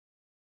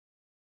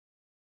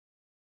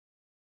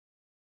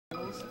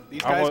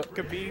These guys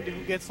competing to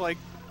who gets like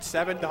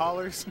 $7.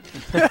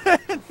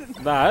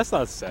 Nah, that's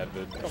not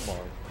 7. Come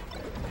on.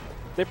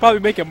 They probably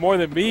making more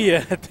than me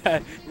at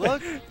that.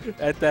 Look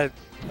at that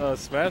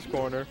smash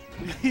corner.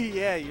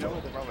 Yeah, you know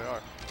what they probably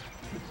are.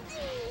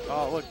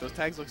 Oh, look, those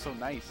tags look so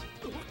nice.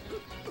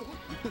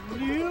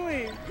 Knew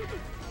it.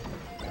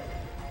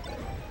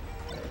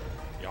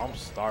 Yo, I'm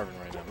starving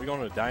right now. We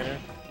going to the diner?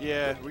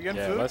 Yeah, we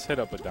getting food? Yeah, let's hit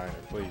up a diner,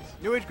 please.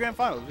 New Age Grand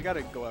Finals. We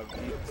gotta go out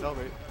and eat and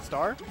celebrate.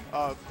 Star?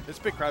 It's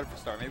a bit crowded for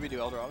Star. Maybe do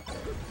Eldorado.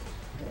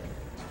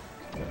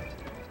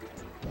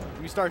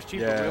 We Star's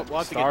cheaper. Yeah, We'll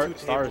have to get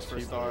 2 tables for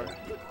cheaper. Star.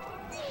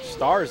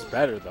 Star is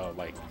better though.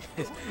 Like,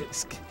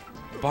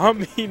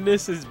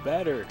 bumminess is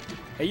better.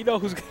 Hey, you know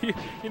who's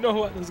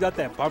who's got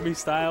that bummy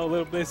style a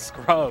little bit?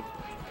 Skrub.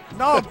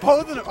 No,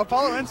 both of them,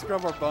 Apollo and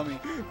Skrub are bummy.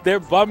 They're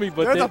bummy,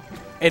 but they're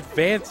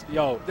advanced.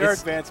 Yo, they're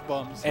advanced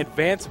bums.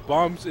 Advanced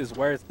bums is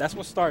where that's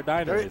what Star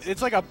Diner is.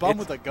 It's like a bum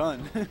with a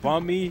gun.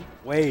 Bummy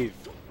wave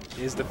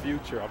is the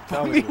future. I'm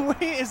telling you. Bummy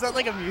wave? Is that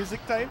like a music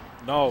type?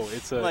 No,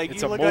 it's a like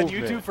it's you a look movement.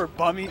 on YouTube for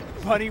bummy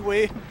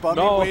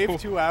wave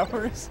 2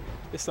 hours.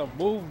 It's a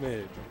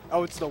movement.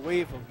 Oh, it's the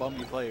wave of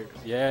bummy players.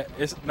 Yeah,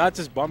 it's not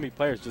just bummy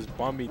players, just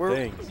bummy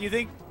things. You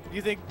think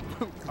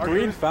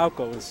Green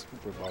Falco is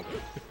super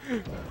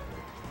bummy.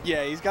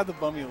 Yeah, he's got the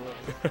bummy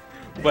look.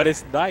 But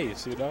it's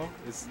nice, you know?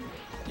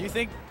 Do you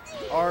think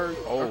our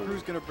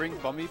crew's gonna bring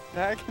bummy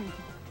back?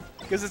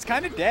 Because it's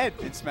kind of dead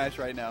in Smash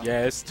right now.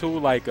 Yeah, it's too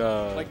like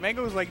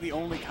Mango is like the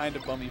only kind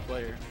of bummy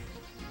player.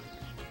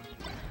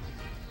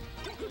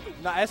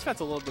 Nah, SFAT's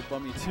a little bit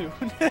bummy too.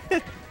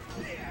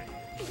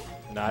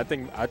 Nah, I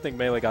think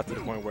Melee got to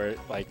the point where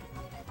like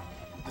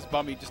does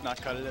bummy just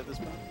not cut it at this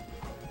point?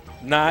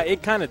 Nah,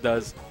 it kind of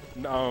does.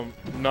 None.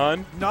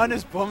 None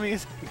is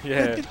bummies.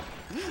 Yeah.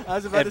 I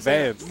was about to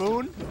say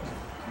Moon.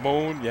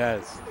 Moon,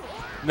 yes.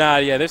 Nah,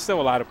 yeah, there's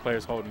still a lot of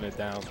players holding it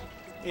down.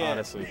 Yeah.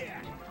 Honestly.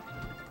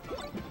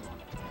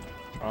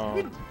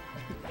 You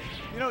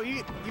know,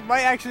 you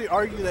might actually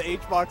argue that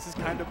H-Box is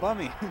kind of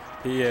bummy.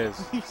 He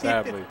is,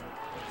 sadly.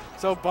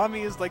 So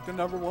bummy is like the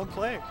 #1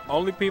 player.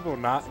 Only people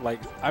not like.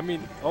 I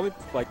mean, only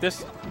like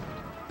this.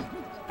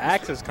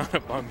 Axe is kind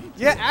of bummy.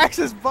 Yeah, Axe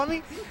is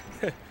bummy.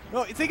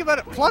 No, think about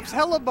it. Plup's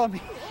hella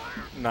bummy.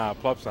 Nah,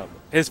 Plup's not.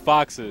 His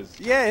Fox is.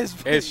 Yeah,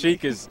 his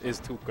Sheik is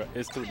too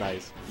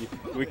nice.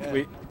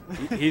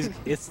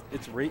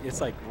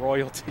 It's like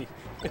royalty.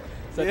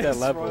 It's at that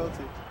level.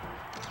 Royalty.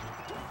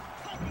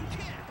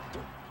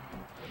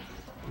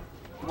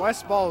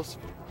 West Ball's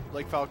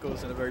like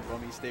Falco's in a very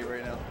bummy state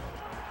right now.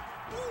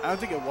 I don't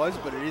think it was,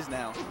 but it is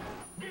now.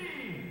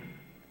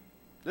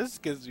 This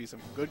gives me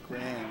some good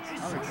grands.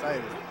 I'm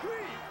excited.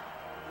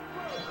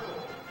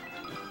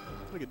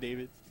 Look at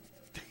David.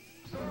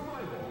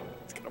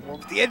 It's gonna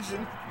warm up the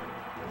engine.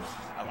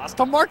 I lost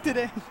to Mark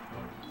today.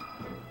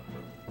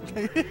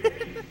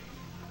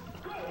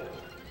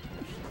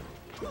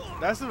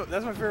 That's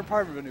my favorite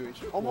part of a new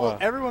age.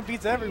 Almost everyone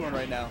beats everyone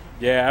right now.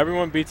 Yeah,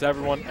 everyone beats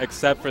everyone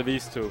except for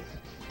these two.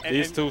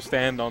 These two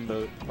stand on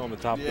the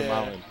top of the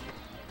mountain.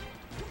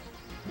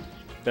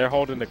 They're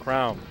holding the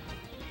crown.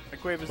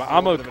 But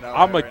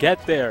I'ma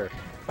get there.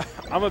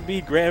 I'ma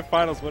be grand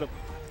finals with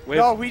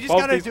no, we just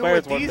gotta do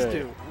what these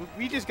do.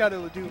 We just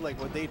gotta do like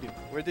what they do,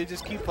 where they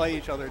just keep playing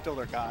each other until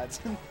they're gods.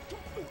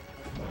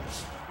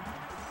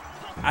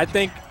 I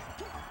think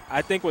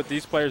what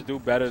these players do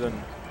better than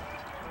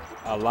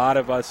a lot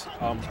of us,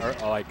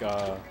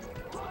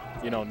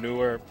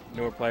 newer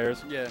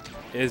players,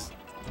 is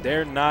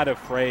they're not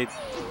afraid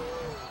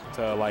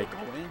to like.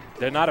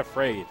 They're not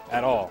afraid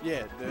at all.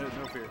 Yeah, there's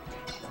no fear.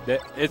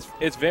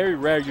 It's very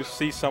rare you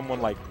see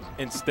someone like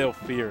instill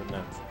fear in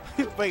them.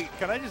 Wait,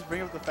 can I just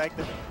bring up the fact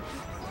that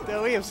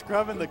we have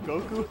Skrub in the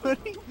Goku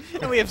hoodie,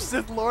 and we have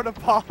Sith Lord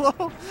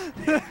Apollo?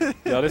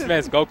 Yo, this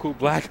man's Goku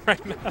Black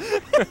right now.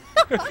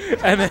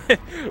 And then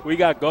we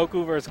got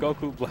Goku versus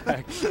Goku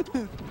Black.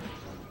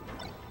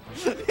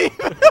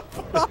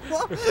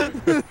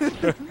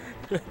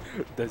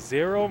 The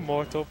Zero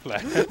Mortal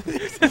Plan.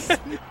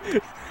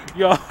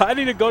 Yo, I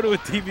need to go to a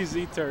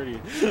DBZ tourney.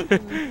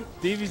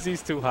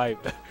 DBZ's too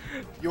hype.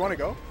 You want to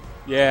go?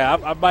 Yeah,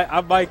 I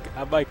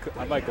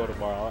might go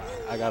tomorrow.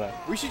 I gotta.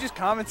 We should just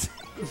comment.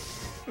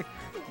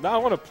 No, I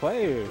want to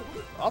play.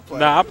 I'll play.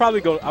 Nah, I'll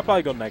probably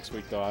go next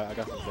week though. I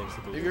got some things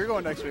to do. If you're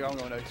going next week, I'm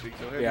going next week.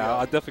 So yeah,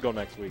 I'll definitely go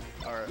next week.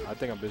 All right. I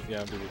think I'm busy. Yeah,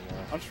 I'm busy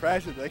tomorrow. I'm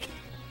trash at that.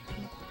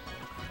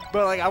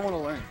 But like, I want to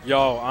learn.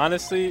 Yo,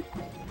 honestly,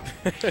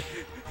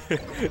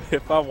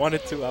 if I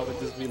wanted to, I would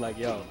just be like,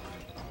 yo.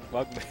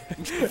 Fuck me.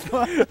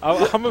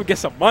 I'm gonna get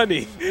some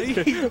money.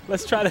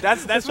 Let's try to.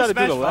 That's what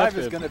Smash 5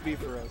 is gonna be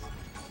for us.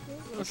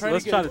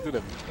 Let's try to do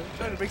the.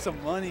 Trying to make some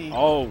money.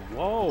 Oh,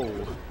 whoa!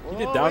 You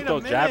did down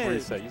throw jab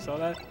reset. You saw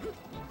that?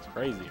 It's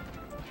crazy.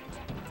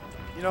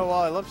 You know,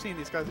 I love seeing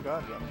these guys go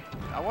out.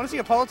 I want to see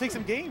Apollo take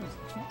some games.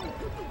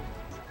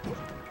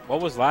 What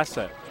was last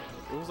set?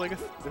 It was like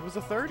it was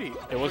a 30.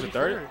 It was a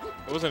 30.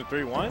 It wasn't a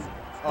 3-1.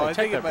 Oh, hey, I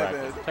think it might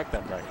have been. Check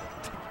that bracket.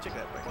 Check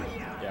that bracket.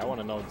 Yeah, I want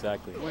to know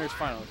exactly. Winners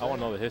finals. I want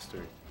to know the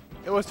history.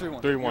 It was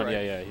 3-1. 3-1.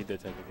 Yeah, he did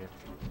take a game.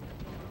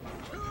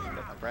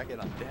 bracket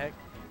on deck.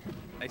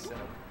 Nice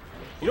setup.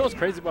 You know what's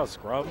crazy about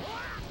Skrub?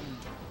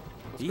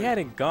 He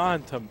hadn't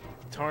gone to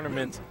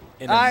tournaments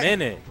in a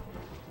minute.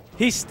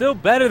 He's still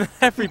better than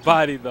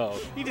everybody, though.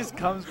 He just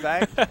comes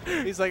back.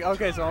 He's like,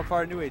 okay, so I'm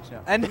part of New Age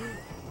now. And he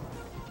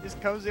just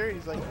comes here.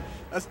 He's like,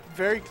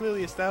 very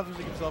clearly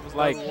establishing himself as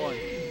like, level 1.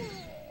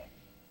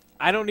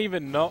 I don't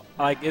even know.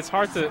 Like, it's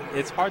hard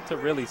to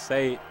really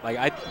say.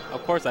 Like,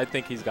 of course, I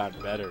think he's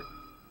gotten better,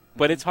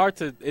 but it's hard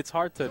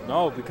to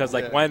know because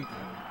like when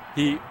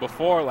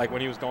before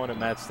when he was going to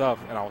Mad Stuff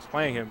and I was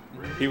playing him,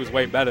 he was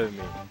way better than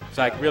me.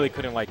 So I really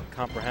couldn't like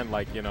comprehend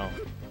like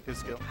his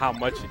skill, how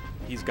much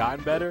he's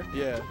gotten better.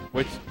 Yeah.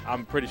 Which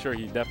I'm pretty sure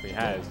he definitely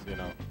has.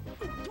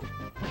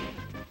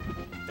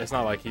 It's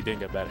not like he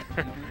didn't get better.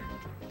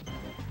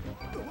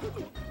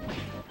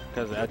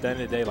 Because at the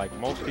end of the day, like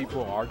most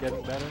people are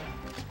getting better.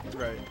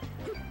 Right.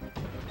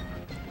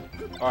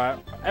 All right.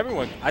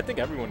 I think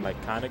everyone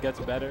like kind of gets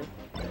better.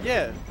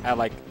 Yeah. At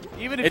like.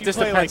 Even if it you just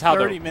play depends like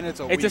how 30 minutes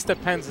a week. It just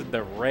depends on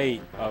the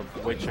rate of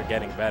which you're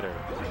getting better.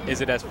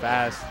 Is it as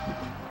fast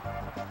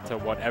to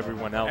what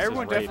everyone else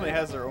Everyone is rated? definitely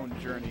has their own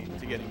journey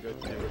to getting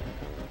good too.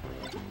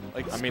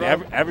 Like I mean,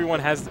 everyone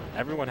has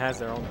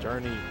their own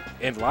journey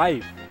in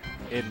life,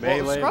 in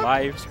Melee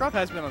life. Skrub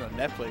has been on a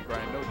net play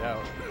grind, no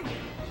doubt.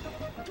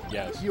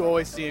 Yes. You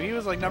always see him. He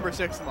was like number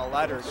 6 on the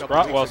ladder a couple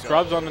weeks ago.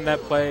 Scrub's on the net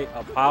play.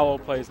 Apollo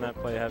plays net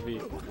play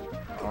heavy.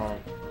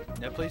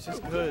 Net play's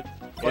just good.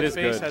 It is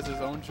Face good. has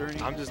his own journey.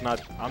 I'm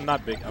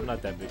not that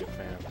big a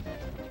fan.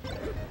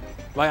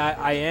 Like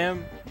I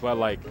am, but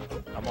like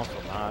I'm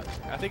also not.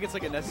 I think it's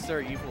like a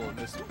necessary evil at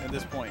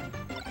this point.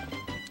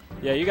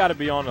 Yeah, you got to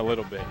be on a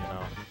little bit,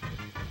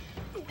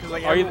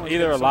 Like or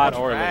either a lot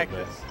or a little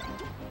bit.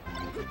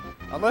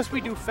 Unless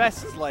we do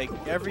fests like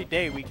every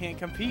day, we can't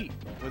compete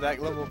with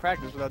that level of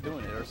practice without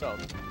doing it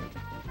ourselves.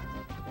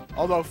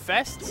 Although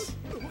fests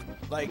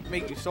like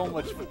make you so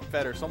much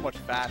better, so much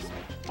faster.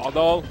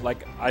 Although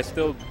like I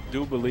still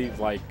do believe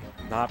like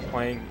not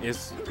playing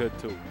is good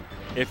too.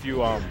 If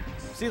you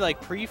see like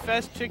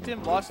pre-fest chicked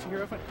him, lost to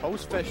Hero Fan,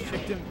 post-fest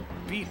chicked him,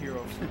 beat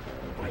Hero Fan.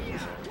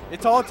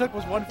 It's all it took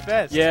was one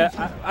fest. Yeah,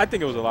 I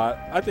think it was a lot.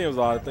 I think it was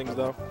a lot of things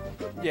though.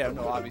 Yeah,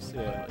 no, obviously.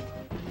 Yeah.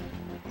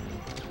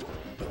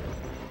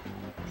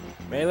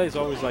 Melee's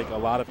always like a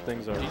lot of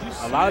things are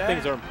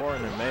things are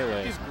important in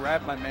Melee. You just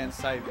grabbed my man's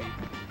side B.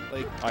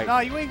 Like,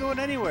 nah, you ain't going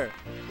anywhere.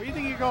 Where do you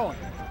think you're going?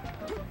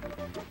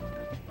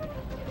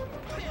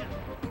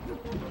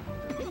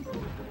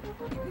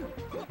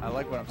 I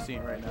like what I'm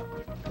seeing right now.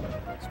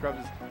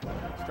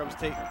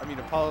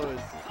 Apollo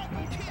is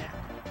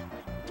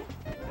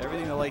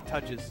everything the light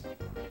touches.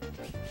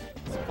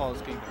 It's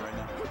Apollo's kingdom right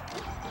now.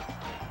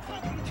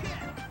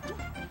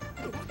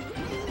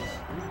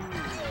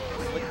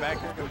 Slick back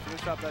here, gonna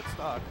finish off that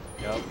stock.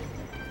 Yep.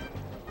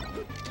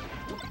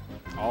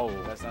 Oh,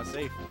 that's not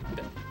safe.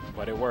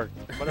 But it worked.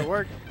 But it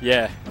worked.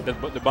 Yeah, the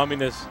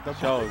bumminess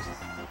shows.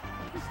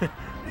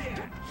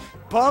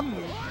 Bum.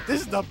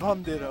 This is the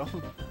bum ditto.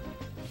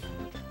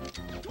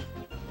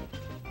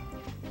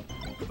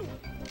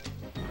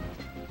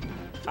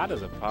 How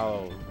does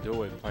Apollo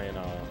do it playing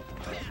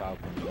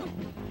Falcon?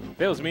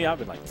 If it was me, I'd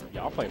be like,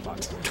 y'all play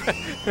Falcon.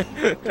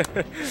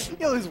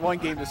 You lose one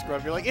game to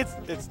Skrub, you're like,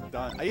 it's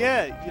done.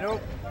 Yeah,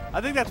 I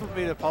think that's what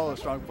made Apollo a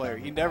strong player.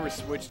 He never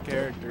switched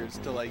characters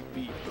to like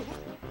beat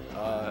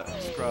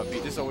Skrub. He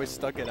just always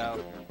stuck it out.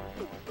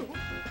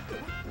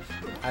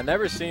 I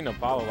never seen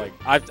Apollo like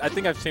I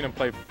think I've seen him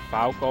play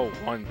Falco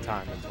one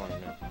time in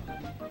tournament,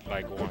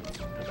 like once,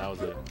 and that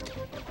was it.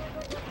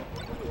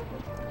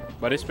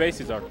 But his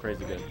spaces are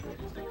crazy good.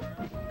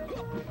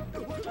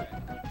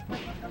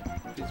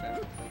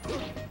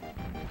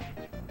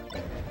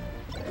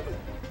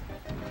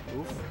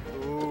 Oof.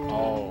 Ooh.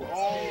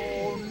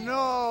 Oh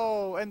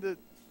no! And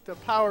the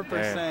power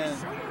percent.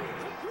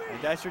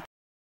 And that's your